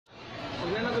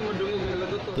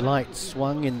The light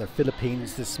swung in the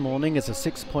Philippines this morning as a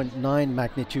 6.9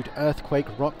 magnitude earthquake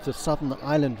rocked the southern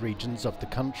island regions of the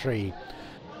country.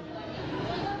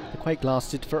 The quake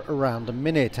lasted for around a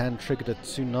minute and triggered a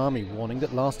tsunami warning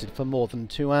that lasted for more than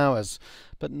 2 hours,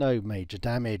 but no major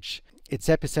damage. Its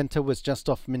epicenter was just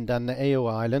off Mindanao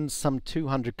Island, some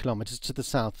 200 kilometers to the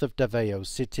south of Davao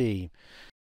City.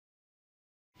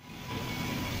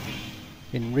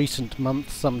 In recent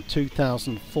months, some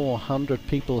 2,400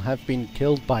 people have been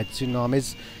killed by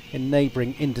tsunamis in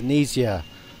neighbouring Indonesia,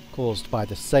 caused by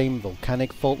the same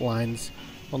volcanic fault lines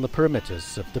on the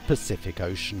perimeters of the Pacific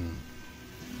Ocean.